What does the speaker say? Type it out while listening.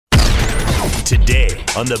Today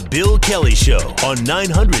on The Bill Kelly Show on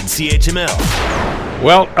 900 CHML.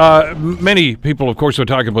 Well, many people, of course, are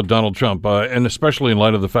talking about Donald Trump, and especially in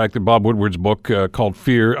light of the fact that Bob Woodward's book called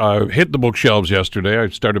Fear hit the bookshelves yesterday. I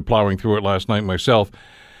started plowing through it last night myself.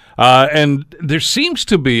 And there seems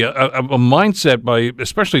to be a mindset by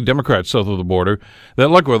especially Democrats south of the border that,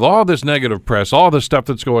 look, with all this negative press, all the stuff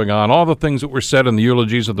that's going on, all the things that were said in the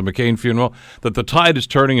eulogies at the McCain funeral, that the tide is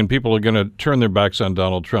turning and people are going to turn their backs on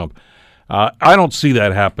Donald Trump. I don't see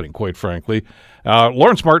that happening, quite frankly.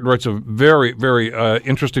 Lawrence Martin writes a very, very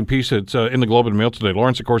interesting piece. It's in the Globe and Mail today.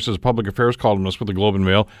 Lawrence, of course, is a public affairs columnist with the Globe and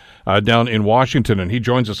Mail down in Washington, and he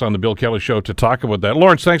joins us on the Bill Kelly Show to talk about that.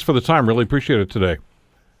 Lawrence, thanks for the time. Really appreciate it today.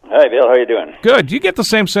 Hi, Bill. How are you doing? Good. Do you get the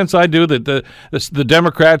same sense I do that the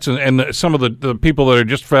Democrats and some of the people that are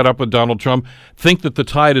just fed up with Donald Trump think that the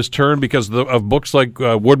tide has turned because of books like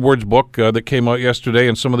Woodward's book that came out yesterday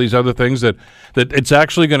and some of these other things, that it's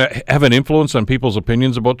actually going to have an influence on people's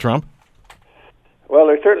opinions about Trump? Well,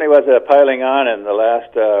 there certainly was a piling on in the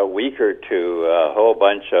last week or two, a whole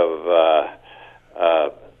bunch of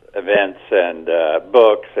events and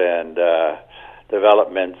books and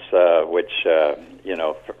developments which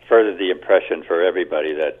furthered the impression for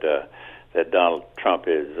everybody that Donald Trump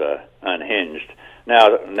is unhinged.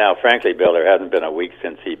 Now, frankly, Bill, there hasn't been a week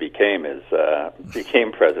since he became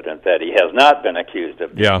president that he has not been accused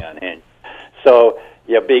of being unhinged. So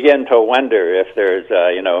you begin to wonder if there's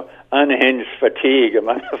unhinged fatigue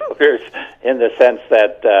among the voters, in the sense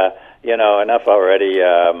that enough already.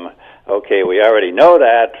 Okay, we already know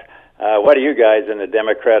that. What do you guys in the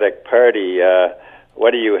Democratic Party?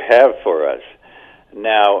 What do you have for us?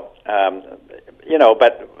 Now,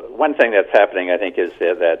 but one thing that's happening, I think, is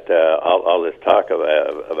that all this talk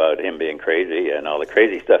about him being crazy and all the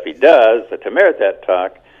crazy stuff he does to merit that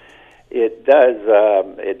talk, it does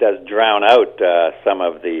drown out some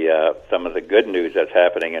of the good news that's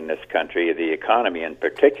happening in this country, the economy in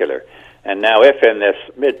particular. And now, if in this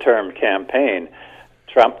midterm campaign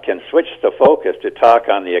Trump can switch the focus to talk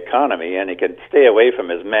on the economy, and he can stay away from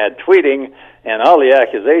his mad tweeting and all the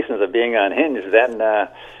accusations of being unhinged,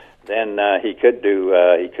 then he could do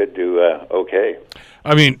okay.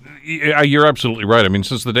 I mean, you're absolutely right. I mean,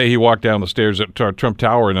 since the day he walked down the stairs at Trump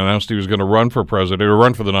Tower and announced he was going to run for president or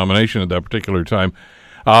run for the nomination at that particular time,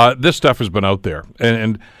 this stuff has been out there,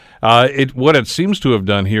 and what it seems to have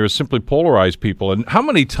done here is simply polarize people. And how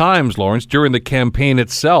many times, Lawrence, during the campaign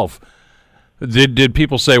itself, Did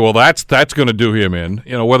people say, well, that's going to do him in?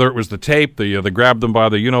 Whether it was the tape, the grab them by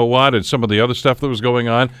the you-know-what, and some of the other stuff that was going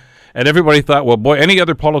on. And everybody thought, well, boy, any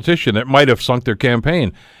other politician that might have sunk their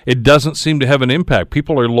campaign. It doesn't seem to have an impact.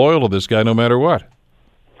 People are loyal to this guy no matter what.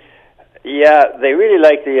 Yeah, they really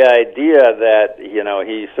like the idea that,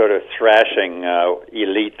 he's sort of thrashing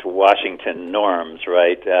elite Washington norms,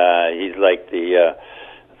 right? He's like the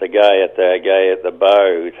guy at the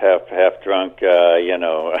bar who's half drunk,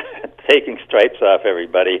 taking stripes off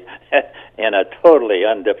everybody in a totally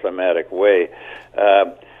undiplomatic way.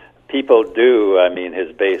 People do. I mean,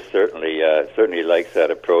 his base certainly likes that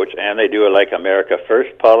approach, and they do like America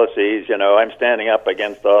First policies. I'm standing up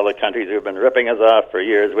against all the countries who've been ripping us off for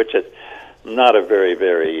years, which is not a very,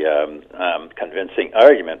 very convincing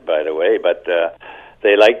argument, by the way. But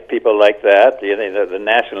they like people like that. The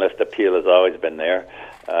nationalist appeal has always been there.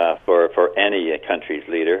 For any country's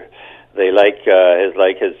leader, they like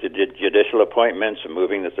his judicial appointments,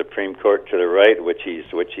 moving the Supreme Court to the right, which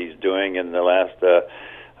he's doing in the last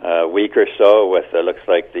week or so. With looks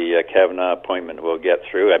like the Kavanaugh appointment will get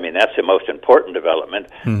through. I mean, that's the most important development.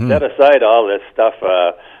 Mm-hmm. Set aside all this stuff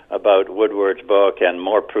about Woodward's book and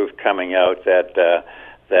more proof coming out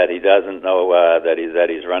that he doesn't know that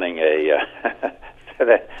he's running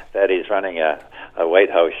that he's running a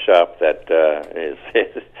White House shop that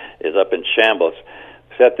is up in shambles.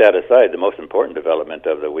 Set that aside. The most important development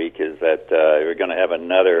of the week is that we're going to have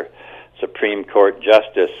another Supreme Court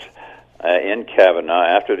justice in Kavanaugh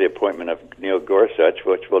after the appointment of Neil Gorsuch,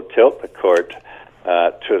 which will tilt the court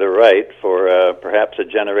to the right for perhaps a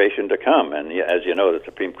generation to come. And as you know, the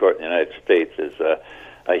Supreme Court in the United States is a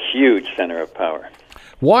huge center of power.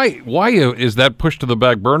 Why is that pushed to the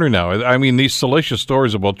back burner now? I mean, these salacious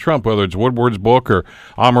stories about Trump, whether it's Woodward's book or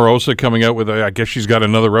Omarosa coming out with, I guess she's got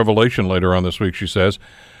another revelation later on this week, she says.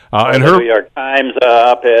 And her New York Times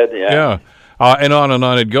op-ed, yeah. And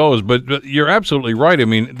on it goes. But you're absolutely right. I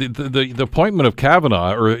mean, the appointment of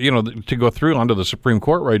Kavanaugh, or to go through onto the Supreme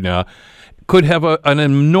Court right now, could have an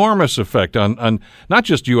enormous effect on not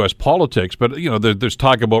just U.S. politics, but there's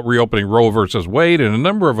talk about reopening Roe versus Wade and a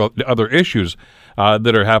number of other issues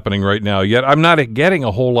that are happening right now. Yet I'm not getting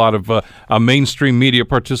a whole lot of a mainstream media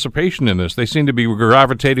participation in this. They seem to be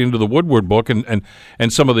gravitating to the Woodward book and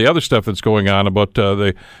some of the other stuff that's going on about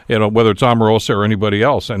whether it's Omarosa or anybody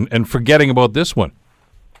else, and forgetting about this one.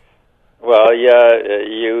 Well, yeah,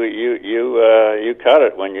 you caught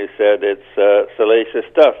it when you said it's salacious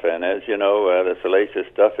stuff, and as you know, the salacious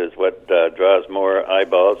stuff is what draws more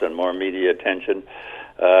eyeballs and more media attention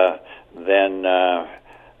than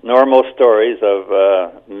normal stories of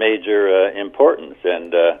major importance.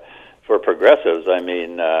 And for progressives, I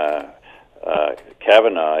mean,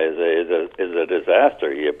 Kavanaugh is a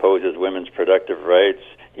disaster. He opposes women's productive rights.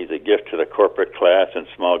 He's a gift to the corporate class and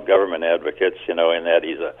small government advocates. In that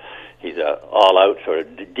he's a all-out sort of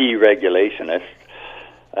deregulationist,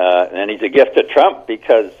 and he's a gift to Trump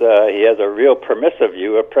because he has a real permissive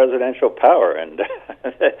view of presidential power, and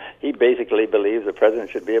he basically believes the president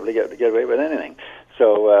should be able to get away with anything.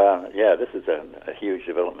 So, this is a huge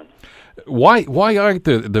development. Why aren't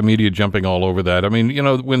the media jumping all over that? I mean,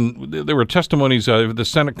 when there were testimonies of the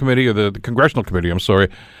Senate committee or the Congressional committee,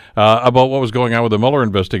 about what was going on with the Mueller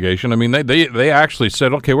investigation. I mean, they actually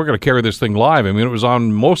said, okay, we're going to carry this thing live. I mean, it was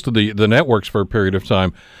on most of the networks for a period of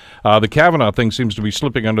time. The Kavanaugh thing seems to be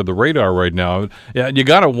slipping under the radar right now. Yeah, you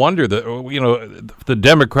got to wonder that the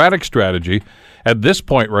Democratic strategy at this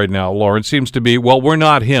point right now, Lawrence, seems to be, well, we're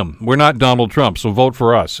not him, we're not Donald Trump, so vote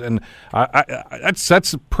for us. And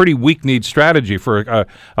that's a pretty weak-kneed strategy for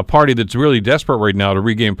a party that's really desperate right now to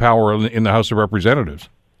regain power in the House of Representatives.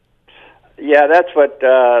 Yeah, that's what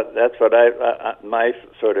my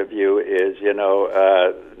sort of view is.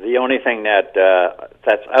 The only thing that's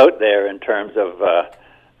out there in terms of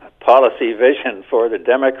policy vision for the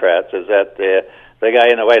Democrats is that the guy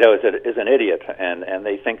in the White House is an idiot, and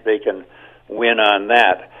they think they can win on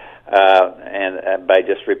that, and by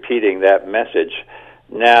just repeating that message.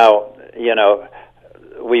 Now,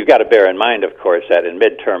 we've got to bear in mind, of course, that in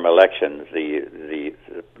midterm elections, the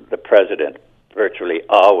president virtually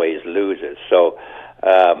always loses. So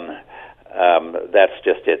that's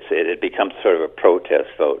just it becomes sort of a protest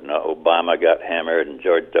vote. Obama got hammered, and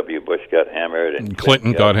George W. Bush got hammered, and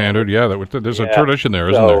Clinton got hammered. Yeah, there's a tradition there,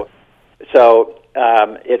 isn't there? So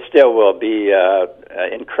it still will be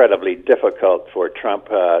incredibly difficult for Trump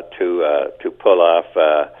to pull off.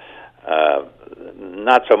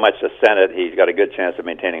 Not so much the Senate; he's got a good chance of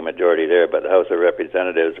maintaining a majority there, but the House of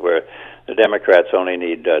Representatives, where the Democrats only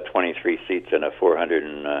need 23 seats in a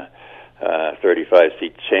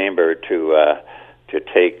 435-seat chamber to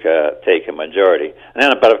take a majority. And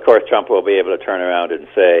then, but of course, Trump will be able to turn around and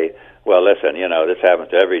say, "Well, listen, this happens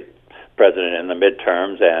to every president in the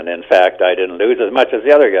midterms, and in fact, I didn't lose as much as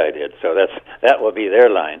the other guy did." So that will be their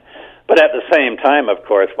line. But at the same time, of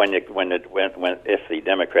course, if the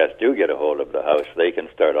Democrats do get a hold of the House, they can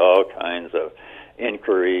start all kinds of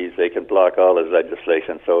inquiries. They can block all his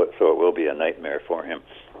legislation. So it will be a nightmare for him.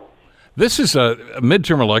 This is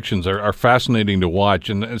midterm elections are fascinating to watch,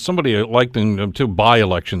 and somebody likened them to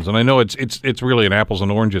by-elections. And I know it's really an apples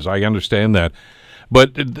and oranges. I understand that.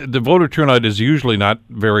 But the voter turnout is usually not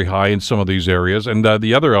very high in some of these areas. And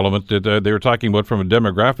the other element that they were talking about from a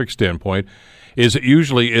demographic standpoint is it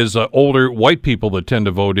usually is older white people that tend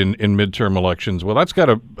to vote in midterm elections. Well, that's got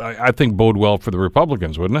to, I think, bode well for the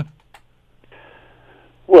Republicans, wouldn't it?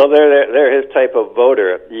 Well, they're his type of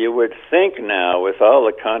voter. You would think now, with all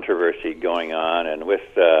the controversy going on and with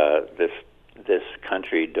this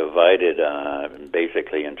country divided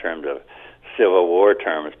basically in terms of Civil War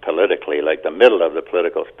terms politically, like the middle of the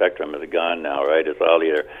political spectrum is gone now, right? It's all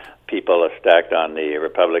either people are stacked on the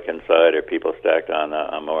Republican side or people stacked on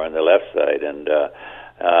more on the left side, and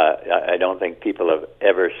I don't think people have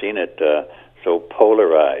ever seen it so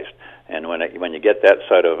polarized. And when you get that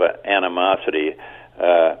sort of animosity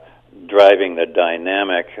driving the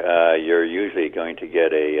dynamic, you're usually going to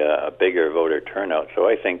get a bigger voter turnout. So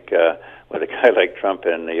I think with a guy like Trump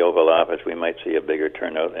in the Oval Office, we might see a bigger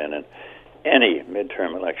turnout than in any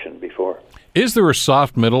midterm election before. Is there a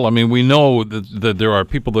soft middle? I mean, we know that there are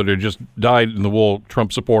people that are just dyed-in-the-wool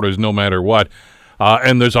Trump supporters no matter what.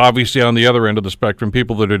 And there's obviously on the other end of the spectrum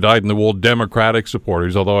people that are dyed-in-the-wool Democratic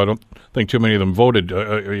supporters, although I don't think too many of them voted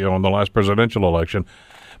in the last presidential election.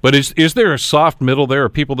 But is there a soft middle there, or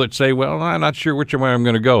people that say, well, I'm not sure which way I'm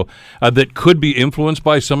going to go, that could be influenced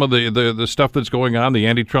by some of the stuff that's going on, the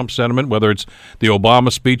anti-Trump sentiment, whether it's the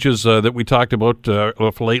Obama speeches that we talked about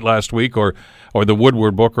late last week or the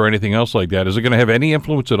Woodward book or anything else like that? Is it going to have any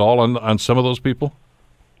influence at all on some of those people?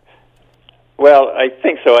 Well, I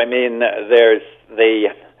think so. I mean, there's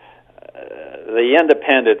the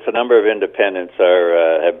independents, the number of independents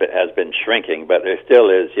has been shrinking, but there still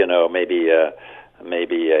is,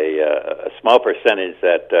 maybe a small percentage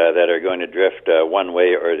that are going to drift one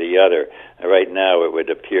way or the other. Right now, it would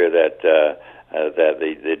appear that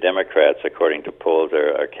the Democrats, according to polls,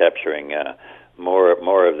 are capturing more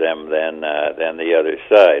of them than the other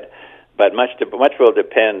side. But much will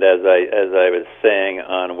depend, as I was saying,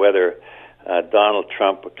 on whether Donald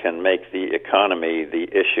Trump can make the economy the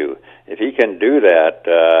issue. If he can do that,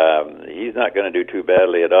 he's not going to do too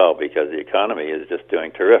badly at all, because the economy is just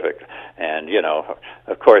doing terrific. And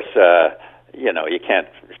of course, you can't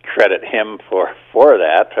credit him for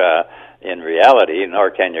that. In reality,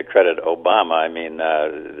 nor can you credit Obama. I mean,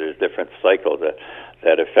 there's different cycles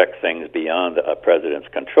that affect things beyond a president's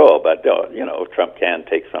control. But Trump can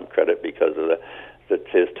take some credit because of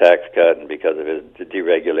his tax cut, and because of his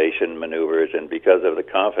deregulation maneuvers, and because of the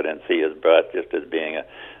confidence he has brought, just as being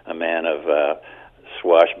a man of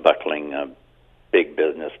swashbuckling big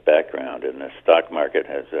business background. And the stock market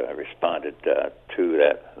has responded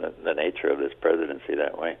to the nature of this presidency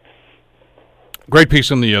that way. Great piece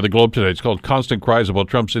in the Globe today. It's called "Constant Cries About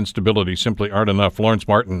Trump's Instability Simply Aren't Enough." Lawrence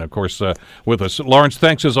Martin, of course, with us. Lawrence,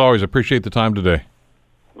 thanks as always. Appreciate the time today.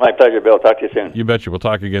 My pleasure, Bill. Talk to you soon. You betcha. We'll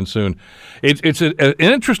talk again soon. It's an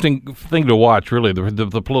interesting thing to watch, really,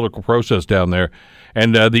 the political process down there,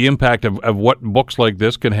 and the impact of what books like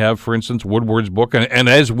this can have. For instance, Woodward's book, and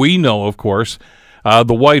as we know, of course,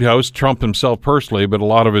 the White House, Trump himself personally, but a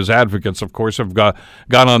lot of his advocates, of course, have gone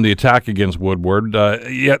on the attack against Woodward.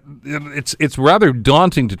 Yet it's rather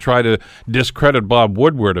daunting to try to discredit Bob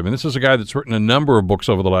Woodward. I mean, this is a guy that's written a number of books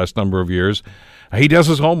over the last number of years. He does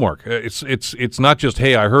his homework. It's not just,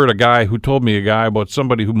 hey, I heard a guy who told me a guy about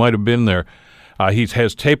somebody who might have been there. He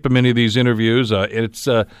has taped many of these interviews. It's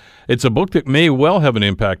a book that may well have an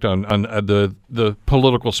impact on the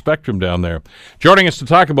political spectrum down there. Joining us to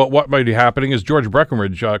talk about what might be happening is George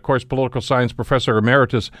Breckenridge, of course, political science professor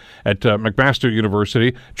emeritus at McMaster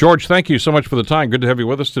University. George, thank you so much for the time. Good to have you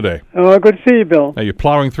with us today. Oh, good to see you, Bill. Are you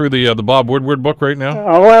plowing through the Bob Woodward book right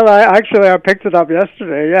now? Well, I picked it up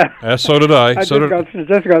yesterday. Yeah. So did I. I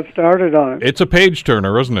just got started on it. It's a page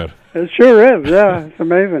turner, isn't it? It sure is. Yeah, it's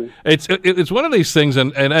amazing. It's one of these things,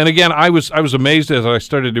 and again, I was amazed as I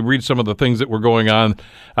started to read some of the things that were going on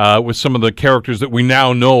with some of the characters that we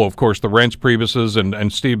now know. Of course, the Reince Priebuses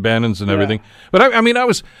and Steve Bannons and everything. But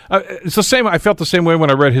it's the same. I felt the same way when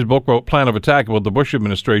I read his book about Plan of Attack about the Bush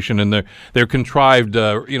administration and their contrived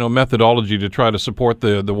methodology to try to support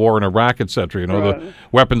the war in Iraq, etc. The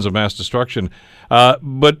weapons of mass destruction.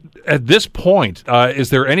 But at this point, is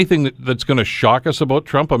there anything that's going to shock us about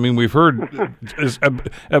Trump? I mean, we've heard,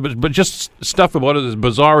 but just stuff about it as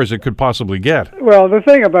bizarre as it could possibly get. Well, the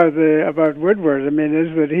thing about Woodward, I mean,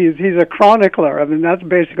 is that he's a chronicler. I mean, that's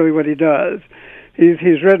basically what he does.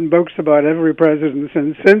 He's written books about every president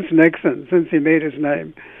since Nixon, since he made his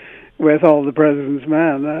name with All the President's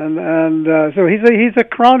Men, and so he's a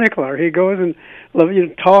chronicler. He goes and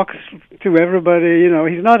talks to everybody.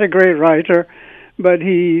 He's not a great writer, but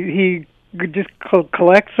he just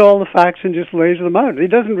collects all the facts and just lays them out. He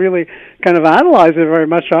doesn't really kind of analyze it very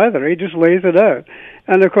much either. He just lays it out.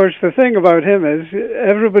 And of course, the thing about him is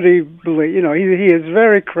everybody believes. He is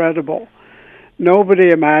very credible. Nobody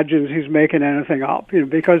imagines he's making anything up,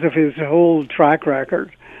 because of his whole track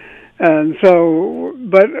record. And so,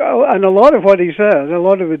 and a lot of what he says, a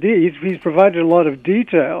lot of he's provided a lot of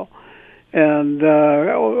detail. And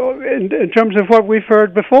in terms of what we've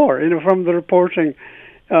heard before, from the reporting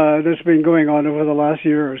that's been going on over the last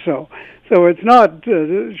year or so. So it's not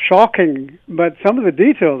shocking, but some of the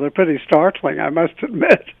details are pretty startling, I must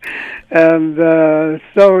admit. And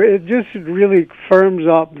so it just really firms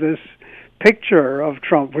up this picture of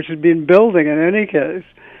Trump, which has been building in any case.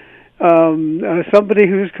 Somebody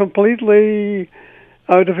who's completely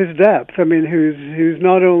out of his depth. I mean, who's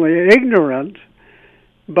not only ignorant,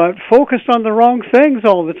 but focused on the wrong things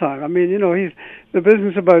all the time. I mean, he's the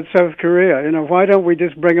business about South Korea. Why don't we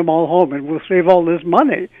just bring them all home and we'll save all this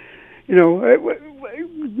money?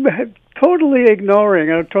 Totally ignoring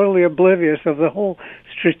or totally oblivious of the whole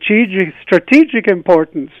strategic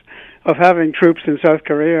importance of having troops in South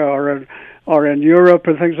Korea or in Europe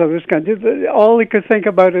and things of this kind. All he could think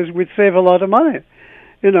about is we'd save a lot of money,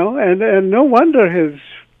 and no wonder his.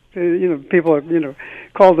 People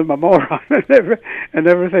called him a moron and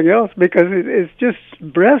everything else, because it's just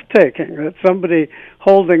breathtaking that somebody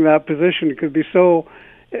holding that position could be so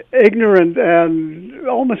ignorant and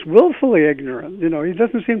almost willfully ignorant. You know, he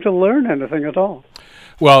doesn't seem to learn anything at all.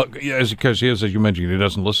 Well, because he is, as you mentioned, he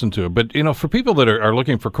doesn't listen to it. But, you know, for people that are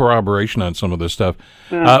looking for corroboration on some of this stuff,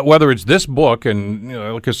 whether it's this book, and, you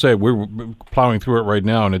know, like I say, we're plowing through it right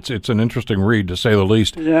now, and it's an interesting read, to say the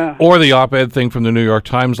least, or the op-ed thing from the New York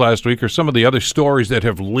Times last week, or some of the other stories that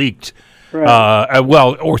have leaked. Right.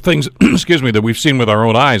 Or things, excuse me, that we've seen with our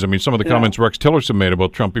own eyes. I mean, some of the comments Rex Tillerson made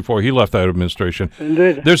about Trump before he left that administration.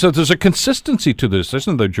 Indeed. There's a consistency to this,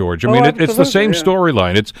 isn't there, George? I mean, it's the same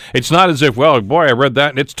storyline. It's not as if, well, boy, I read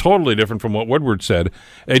that, and it's totally different from what Woodward said.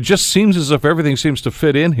 It just seems as if everything seems to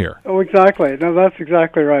fit in here. Oh, exactly. No, that's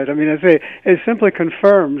exactly right. I mean, I say it simply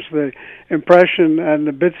confirms the impression and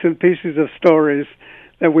the bits and pieces of stories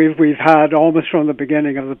that we've had almost from the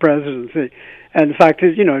beginning of the presidency, and in fact,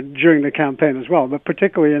 you know, during the campaign as well, but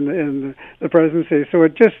particularly in the presidency. So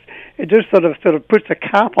it just sort of puts a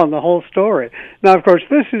cap on the whole story. Now, of course,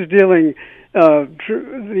 this is dealing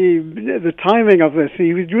the timing of this.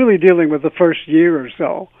 He was really dealing with the first year or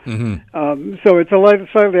so. Mm-hmm. So it's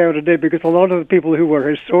slightly out of date because a lot of the people who were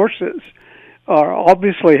his sources are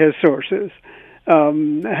obviously his sources.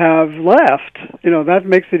 Have left. You know, that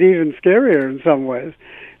makes it even scarier in some ways.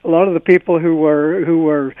 A lot of the people who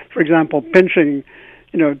were, for example, pinching,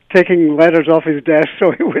 you know, taking letters off his desk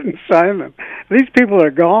so he wouldn't sign them. These people are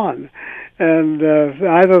gone, and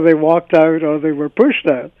either they walked out or they were pushed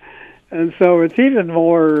out. And so it's even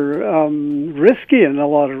more risky in a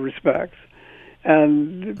lot of respects.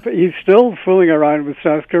 And he's still fooling around with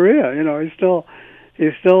South Korea. You know, he's still,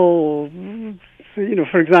 you know,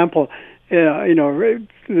 for example. You know,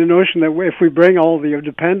 the notion that if we bring all the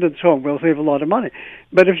dependents home, we'll save a lot of money.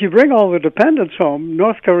 But if you bring all the dependents home,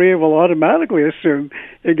 North Korea will automatically assume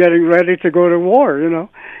you're getting ready to go to war, you know,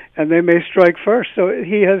 and they may strike first. So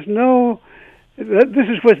he has no... This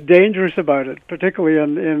is what's dangerous about it, particularly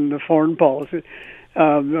in the foreign policy,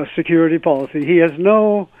 security policy. He has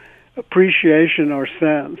no appreciation or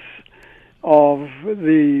sense of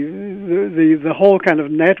the whole kind of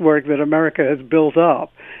network that America has built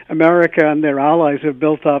up. America and their allies have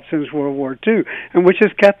built up since World War II, and which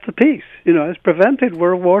has kept the peace. You know, has prevented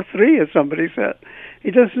World War III, as somebody said.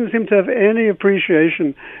 He doesn't seem to have any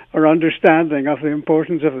appreciation or understanding of the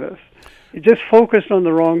importance of this. He just focused on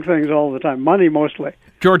the wrong things all the time, money mostly.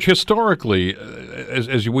 George, historically,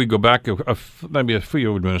 as we go back maybe a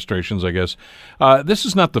few administrations, I guess, this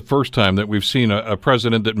is not the first time that we've seen a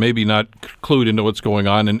president that maybe not clued into what's going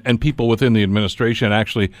on, and people within the administration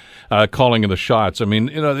actually calling the shots. I mean,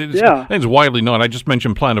 you know, it's widely known. I just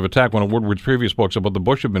mentioned Plan of Attack, one of Woodward's previous books about the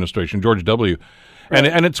Bush administration, George W. Right.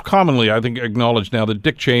 And it's commonly, I think, acknowledged now that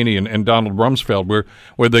Dick Cheney and Donald Rumsfeld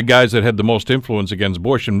were the guys that had the most influence against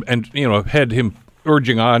Bush, and you know, had him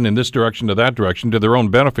urging on in this direction to that direction to their own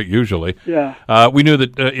benefit, usually. Yeah. We knew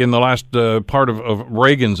that in the last part of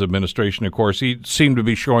Reagan's administration, of course, he seemed to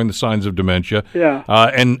be showing the signs of dementia. Yeah.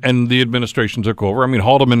 And the administration took over. I mean,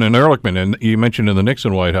 Haldeman and Ehrlichman, and you mentioned in the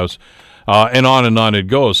Nixon White House, and on it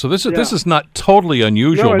goes. So this is not totally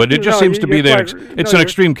unusual, but it just seems to be that it's an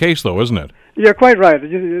extreme case, though, isn't it? You're quite right.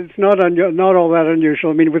 It's not all that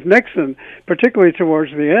unusual. I mean, with Nixon, particularly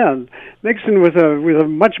towards the end, Nixon was a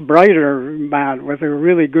much brighter man with a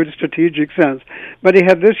really good strategic sense, but he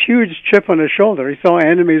had this huge chip on his shoulder. He saw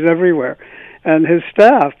enemies everywhere. And his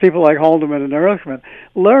staff, people like Haldeman and Ehrlichman,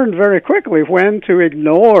 learned very quickly when to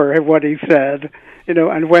ignore what he said, you know,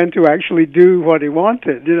 and when to actually do what he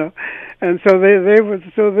wanted, you know. And so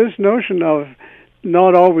so this notion of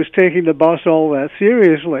not always taking the boss all that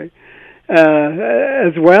seriously,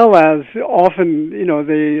 as well as often, you know,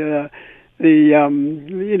 the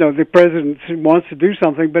president wants to do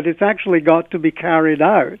something, but it's actually got to be carried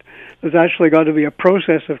out. There's actually got to be a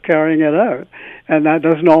process of carrying it out, and that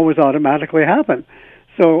doesn't always automatically happen.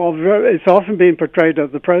 So it's often been portrayed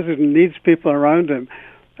that the president needs people around him,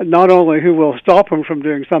 not only who will stop him from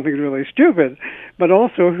doing something really stupid, but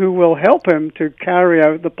also who will help him to carry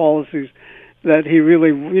out the policies that he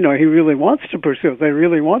really wants to pursue. They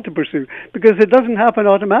really want to pursue, because it doesn't happen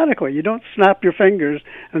automatically. You don't snap your fingers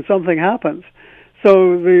and something happens.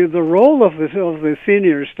 So the role of the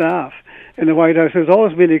senior staff in the White House has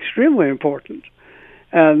always been extremely important.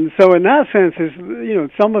 And so in that sense,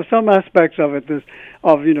 some aspects of it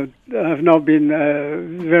have not been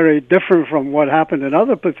very different from what happened in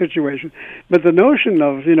other situations. But the notion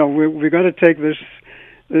of, we've got to take this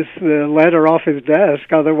letter off his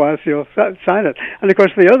desk, otherwise he'll sign it. And of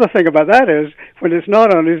course, the other thing about that is, when it's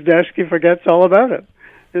not on his desk, he forgets all about it.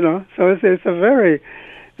 So it's a very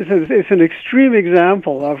it's an extreme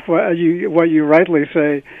example of what you rightly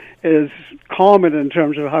say is common in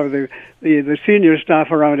terms of how the senior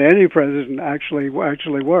staff around any president actually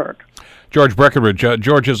work. George Breckenridge.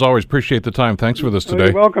 George, as always, appreciate the time. Thanks for this today.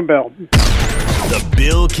 You're welcome, Bill. The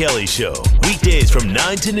Bill Kelly Show, weekdays from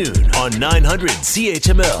 9 to noon on 900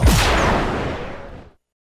 CHML.